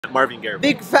Marvin Gaye.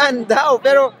 Big fan daw,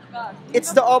 pero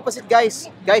it's the opposite, guys.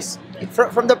 Guys,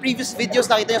 from the previous videos,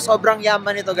 nakita nyo, sobrang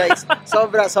yaman ito, guys.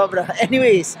 Sobra, sobra.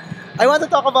 Anyways, I want to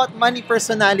talk about money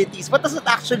personalities. What does it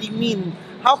actually mean?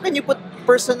 How can you put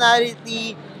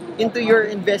personality into your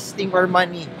investing or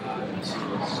money?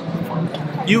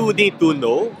 You need to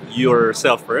know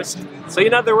yourself first. So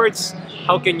in other words,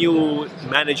 how can you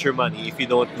manage your money if you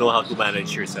don't know how to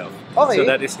manage yourself? Okay. So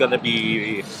that is gonna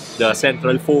be the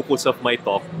central focus of my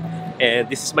talk. And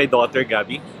this is my daughter,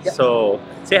 Gabby. Yeah. So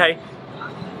say hi.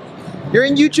 You're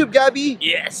in YouTube, Gabby.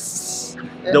 Yes!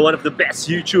 The one of the best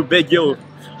YouTube video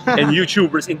and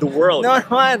YouTubers in the world. No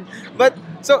man. But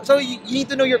so you need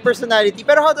to know your personality.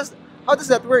 Pero how does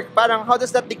that work? Parang how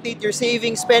does that dictate your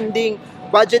saving, spending,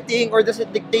 budgeting, or does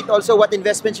it dictate also what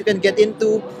investments you can get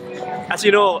into? As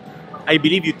you know, I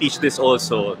believe you teach this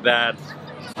also, that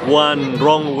one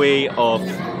wrong way of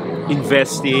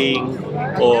investing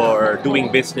or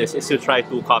doing business is to try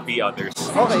to copy others.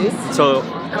 Okay. So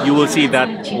you will see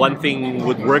that one thing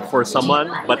would work for someone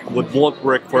but won't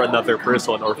work for another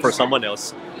person or for someone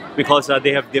else because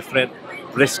they have different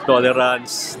risk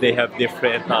tolerance, they have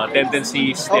different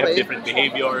tendencies, they have Okay. different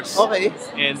behaviors, Okay.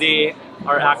 and they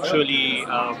are actually,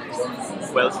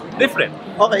 well, different.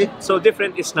 Okay. So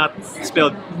different is not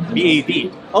spelled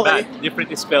B-A-D. Okay. Bad.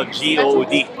 Different is spelled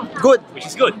G-O-O-D, Good. which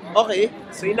is good. Okay.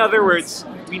 So in other words,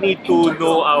 we need to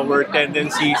know our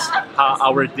tendencies,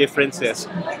 our differences,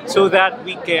 so that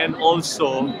we can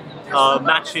also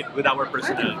match it with our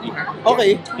personality.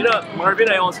 Okay. You know, Marvin,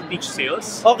 I also teach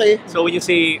sales. Okay. So when you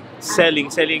say selling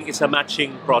is a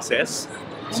matching process.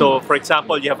 So for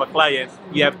example, you have a client,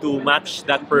 you have to match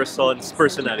that person's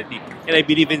personality. And I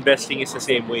believe investing is the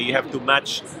same way. You have to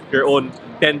match your own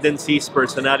tendencies,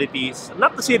 personalities.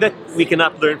 Not to say that we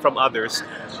cannot learn from others,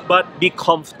 but be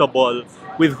comfortable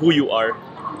with who you are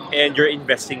and your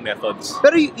investing methods.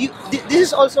 Pero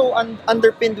this is also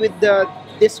underpinned with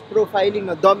this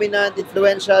profiling, no? Dominant,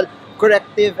 influential,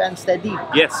 corrective, and steady.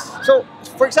 Yes. So,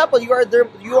 for example, you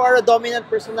are a dominant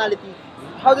personality.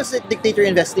 How does it dictate your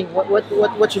investing?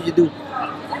 What should you do?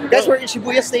 Guys, we're in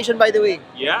Shibuya Station, by the way.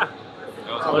 Yeah.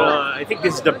 I think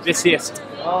this is the busiest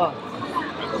Oh,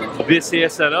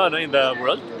 in the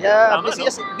world. yeah, Tama,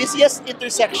 busiest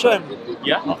intersection.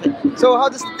 Yeah. Okay. So, how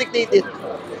does it dictate it?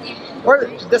 Or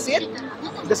does it?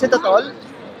 Does it at all?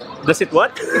 Does it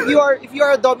what? If you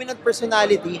are a dominant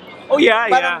personality, Oh yeah,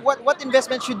 parang yeah. what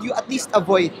investment should you at least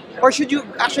avoid? Or should you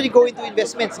actually go into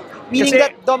investments? Meaning Kasi-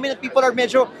 that dominant people are they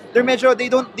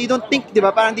don't think, di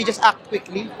ba? Parang they just act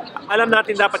quickly. Alam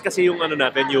natin dapat kasi yung ano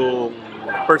natin, yung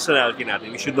personality natin.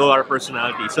 We should know our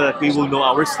personality so that we will know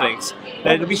our strengths.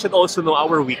 And we should also know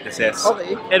our weaknesses.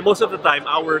 Okay. And most of the time,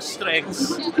 our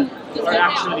strengths are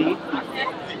actually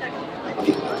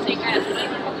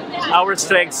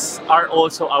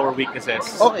also our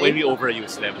weaknesses Okay. when we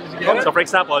overuse them. So for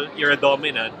example, you're a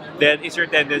dominant, then it's your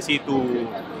tendency to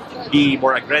be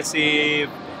more aggressive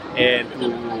and to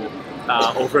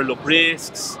overlook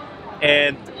risks.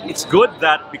 And it's good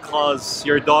that because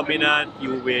you're dominant,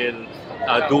 you will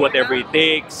do whatever it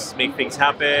takes, make things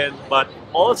happen. But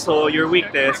also your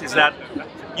weakness is that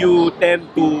you tend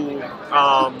to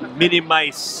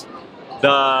minimize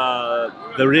the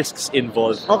risks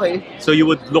involved. Okay. So you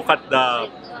would look at the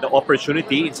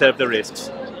opportunity instead of the risks,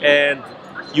 and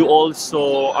you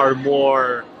also are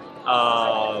more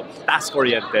task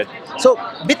oriented. So,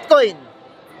 Bitcoin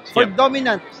for Yeah.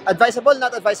 dominant, advisable,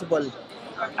 not advisable?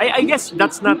 I guess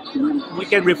that's not. We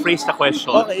can rephrase the question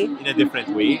Okay. in a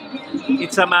different way.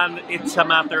 It's a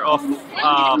matter of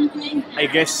I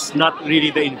guess not really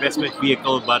the investment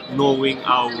vehicle, but knowing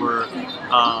our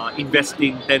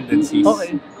investing tendencies.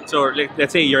 Okay. So let's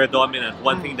say you're a dominant.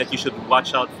 One thing that you should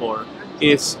watch out for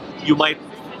is you might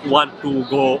want to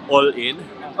go all in.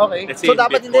 Okay. Let's say So, in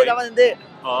dapat Bitcoin. hindi.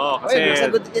 Oo, Okay, that's a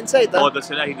kasi good insight, ha? todo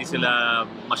sila, hindi sila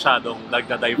masyadong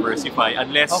nagda-diversify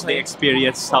unless they Okay.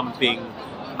 experience something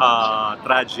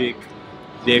tragic.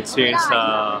 They experience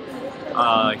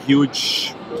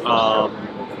huge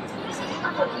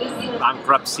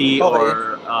bankruptcy Okay.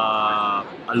 or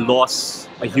a loss,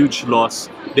 a huge loss.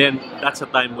 Then that's a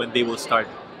time when they will start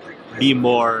be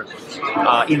more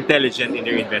intelligent in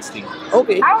their investing.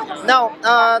 Okay. Now,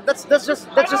 that's just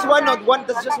one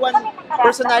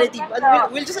personality.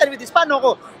 We'll just end with this. Paano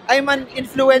ko? I'm an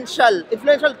influential.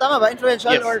 Influential, tama ba?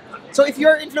 Influential Yes. or so if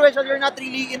you're influential, you're not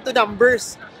really into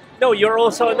numbers. No, you're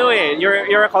also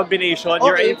you're a combination.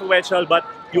 You're Okay. influential, but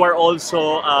you are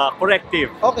also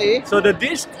corrective. Okay. So the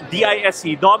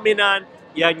DISC, dominant,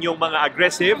 yan yung mga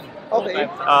aggressive. Okay.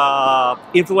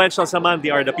 Influential naman,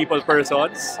 they are the people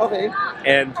persons. Okay.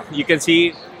 And you can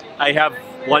see, I have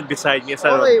one beside me. It's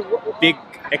a Okay. big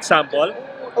example,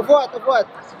 Of what? Of what?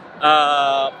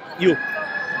 you.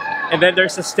 And then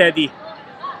there's a steady,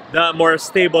 the more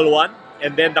stable one.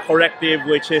 And then the corrective,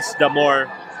 which is the more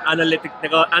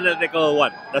analytical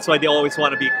one. That's why they always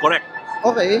want to be correct.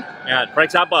 Okay. Yan. For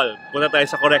example, punta tayo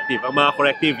sa corrective. Ang mga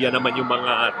corrective, yan naman yung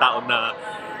mga tao na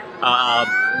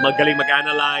magaling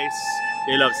mag-analyze.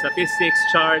 They love statistics,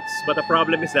 charts. But the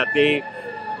problem is that they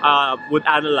would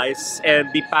analyze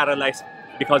and be paralyzed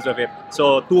because of it.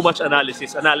 So, too much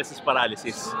analysis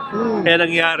paralysis. Kaya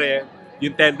nangyari,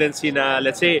 yung tendency na,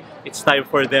 let's say, it's time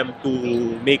for them to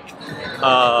make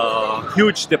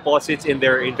huge deposits in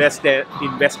their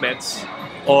investments,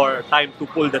 or time to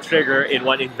pull the trigger in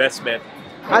one investment,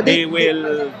 they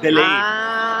will delay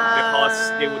because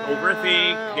they would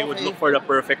overthink, they would look for the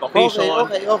perfect occasion.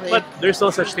 Okay. But there's no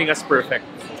such thing as perfect.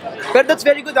 But that's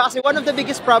very good kasi one of the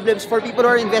biggest problems for people who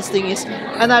are investing is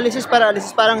analysis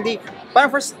paralysis. Parang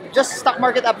for just stock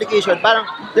market application, parang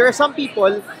there are some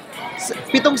people,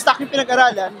 7 stock yung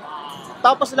pinag-aralan,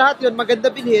 tapos lahat yun,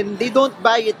 maganda bilhin, they don't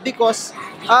buy it because,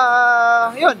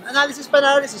 analysis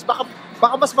paralysis.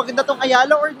 Baka mas maganda tong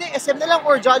Ayala or SM na lang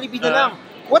or Jollibee na lang.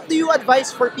 What do you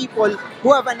advise for people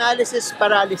who have analysis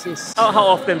paralysis?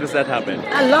 How often does that happen?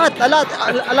 A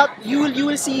lot. You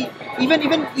will see even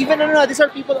these are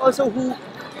people also who,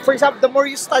 for example, the more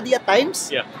you study at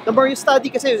times, the more you study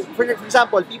kasi for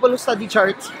example, people who study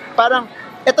charts, parang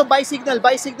eto buy signal,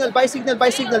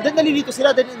 then nalilito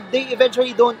sila, then they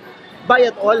eventually don't buy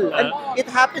at all. And it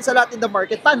happens a lot in the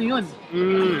market. Paano yun?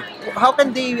 How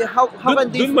can they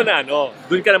Dun mo na,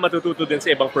 dun ka na matututo din sa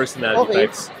ibang personality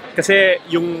types. Kasi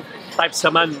yung types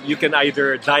naman, you can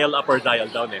either dial up or dial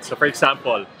down eh. So for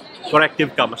example,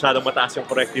 corrective ka, masyadong mataas yung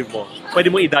corrective mo,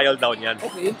 pwede mo i-dial down yan.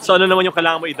 Okay. So ano naman yung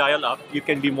kailangan mo i-dial up, you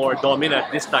can be more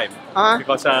dominant this time.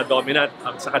 Because dominant,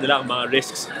 sa kanila ang mga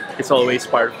risks, it's always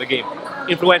part of the game.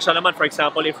 Influential naman, for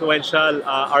example, influential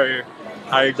are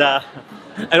the,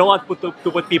 I don't want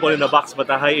to put people in a box, but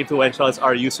the high influentials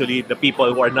are usually the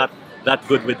people who are not that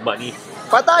good with money.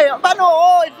 Patay!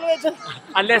 Paano? Influential!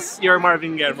 Unless you're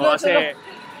Marvin Guillermo, kasi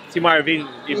si Marvin,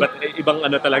 ibang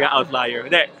ano talaga, outlier.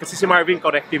 Hindi, kasi si Marvin,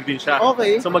 corrective din siya.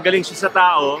 Okay. So magaling siya sa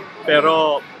tao,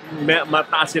 pero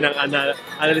mataas din ang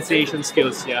analyzation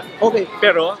skills niya. Okay.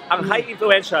 Pero, ang high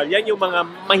influential, yan yung mga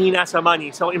mahina sa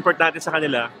money. So, importante sa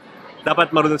kanila,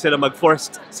 dapat marunong sila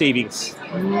mag-forced savings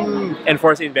and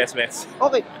forced investments.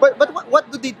 Okay, but what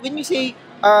do they, when you say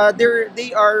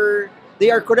they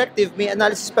are corrective, may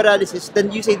analysis paralysis,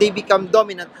 then you say they become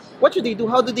dominant, what should they do?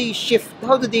 How do they shift?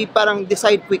 How do they parang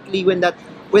decide quickly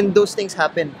when those things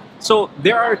happen? So,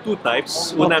 there are two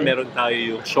types. Una, meron tayo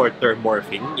yung short-term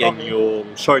morphing. Yan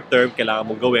yung short-term kailangan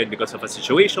mong gawin because of a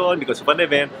situation, because of an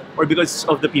event, or because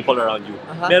of the people around you.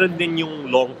 Meron din yung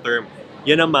long-term.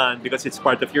 Yan naman, because it's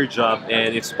part of your job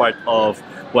and it's part of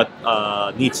what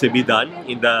needs to be done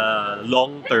in the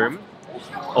long term,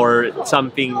 or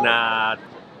something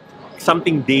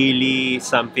daily,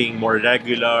 something more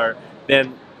regular,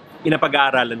 then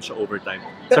inapag-aaralan siya over time.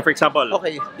 So for example,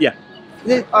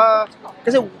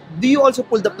 kasi do you also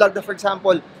pull the plug na, for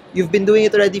example, you've been doing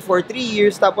it already for 3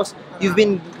 years, tapos you've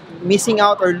been missing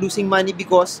out or losing money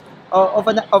because of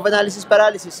analysis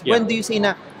paralysis? When do you say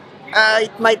na,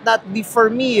 it might not be for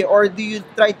me, or do you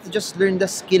try to just learn the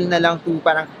skill na lang to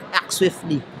parang act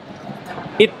swiftly?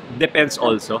 It depends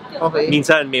also. Okay.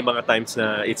 Minsan may mga times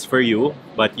na it's for you,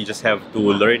 but you just have to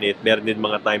learn it. Meron din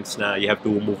mga times na you have to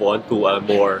move on to a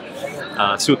more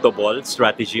suitable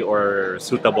strategy or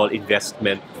suitable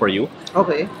investment for you.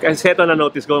 Okay. Kasi ito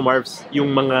na-notice ko, Marvs, yung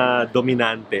mga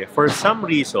dominante, for some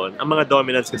reason, ang mga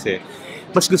dominants kasi,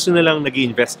 mas gusto nilang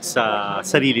nag-invest sa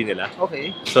sarili nila.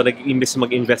 Okay. So,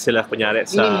 mag-invest sila, kunyari,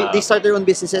 sa... You mean they start their own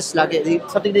businesses lagi?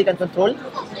 Something they can control?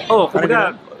 Oh,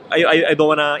 kumbaga, I don't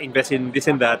wanna invest in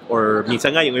this and that, or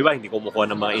minsan nga yung iba, hindi kumukuha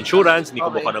ng mga insurance, hindi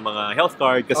kumukuha ng mga health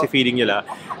card, kasi feeling nila,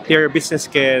 their business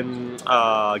can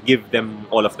give them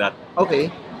all of that. Okay.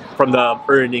 From the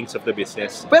earnings of the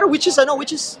business. Pero which is, I'm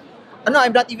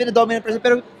not even a dominant person,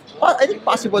 pero I think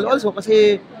possible also,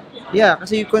 kasi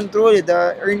you control it,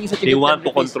 the earnings that you They want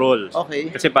to control. Okay.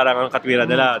 Kasi parang ang katwiran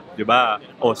nila, di ba,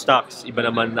 stocks, iba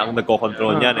naman ang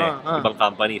nagko-control niyan ibang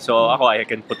company. So ako, I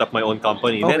can put up my own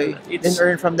company. Okay. Then it's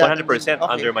earn from that. 100%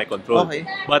 under my control. Okay.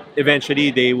 But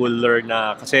eventually, they will learn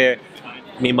na, kasi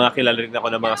may mga kilala rin ako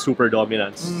ng mga super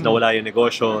dominants na wala yung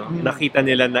negosyo. Nakita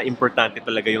nila na importante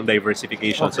talaga yung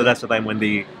diversification. So that's the time when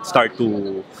they start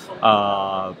to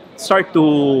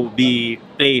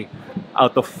play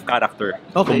out of character.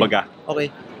 Kumbaga.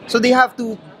 Okay. So they have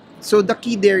to. So the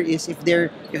key there is if they're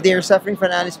suffering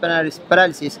from analysis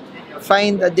paralysis,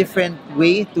 find a different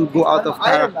way to go out of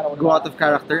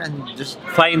character and just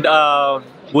Find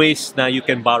ways na you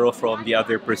can borrow from the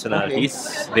other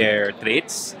personalities, their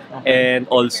traits, and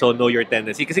also know your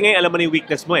tendency. Kasi ngayon alam mo na yung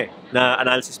weakness mo na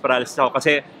analysis paralysis ako.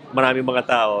 Kasi maraming mga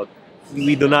tao,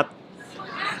 we do not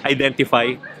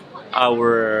identify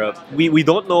we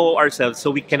don't know ourselves,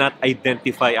 so we cannot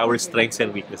identify our strengths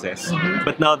and weaknesses.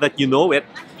 But now that you know it,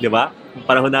 di ba?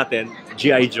 Panahon natin,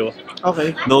 G.I. Joe.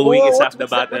 Okay. Knowing is half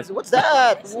the battle. What's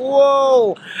that?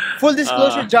 Whoa! Full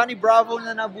disclosure, Johnny Bravo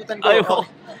na nabutan ko. Ayaw.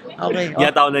 Okay. Hindi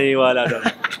ako naniniwala doon.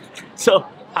 So,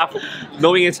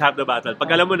 knowing is half the battle.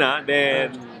 Pag alam mo na,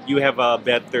 then you have a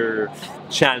better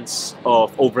chance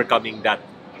of overcoming that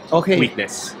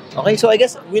weakness. Okay, so I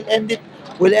guess we'll end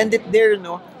it there,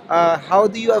 no? How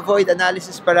do you avoid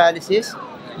analysis paralysis?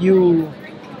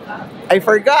 I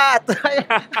forgot.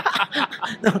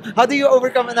 No, how do you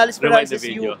overcome analysis paralysis?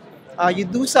 You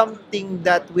do something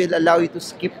that will allow you to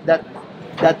skip that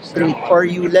trait, or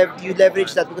you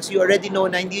leverage that because you already know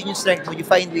na hindi yun yung strength mo. You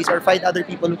find ways or find other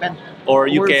people who can. Or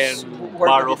you can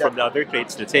borrow from the other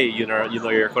traits. Let's say you know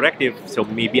your corrective, so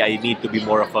maybe I need to be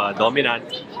more of a dominant.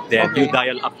 Then you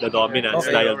dial up the dominance,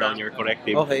 dial down your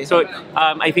corrective. So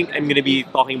I think I'm gonna be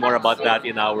talking more about that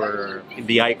in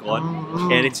the icon,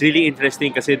 and it's really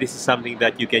interesting kasi this is something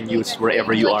that you can use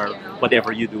wherever you are,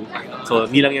 whatever you do. So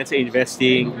hindi lang yan sa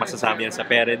investing, masasama yan sa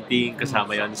parenting,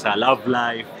 kasama yan sa love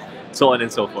life, so on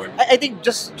and so forth. I think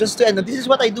just to end, this is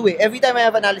what I do. Every time I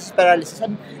have analysis paralysis,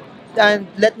 and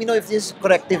let me know if this is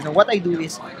corrective. No? What I do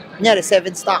is, kunyari,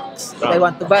 7 stocks that I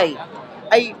want to buy.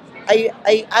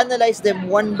 I analyze them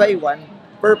one by one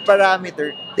per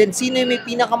parameter. Then, sino yung may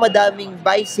pinakamadaming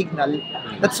buy signal,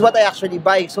 that's what I actually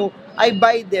buy. So, I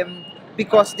buy them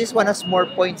because this one has more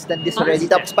points than this already.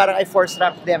 Tapos parang I force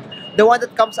rank them. The one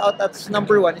that comes out as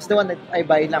number 1 is the one that I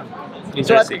buy lang.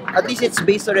 So, at least it's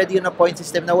based already on a point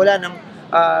system na wala nang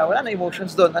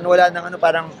emotions doon. And wala nang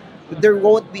parang there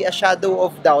won't be a shadow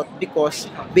of doubt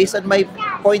because based on my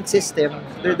point system,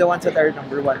 they're the ones that are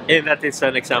number 1. And that is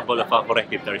an example of a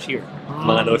corrective tarsier.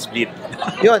 Mga nosebleed.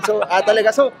 Yun, so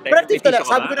talaga. So, corrective talaga.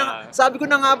 Sabi ko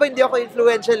na nga ba, hindi ako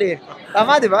influential eh.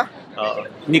 Tama, di ba?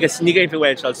 Hindi ka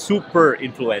influential, super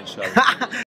influential.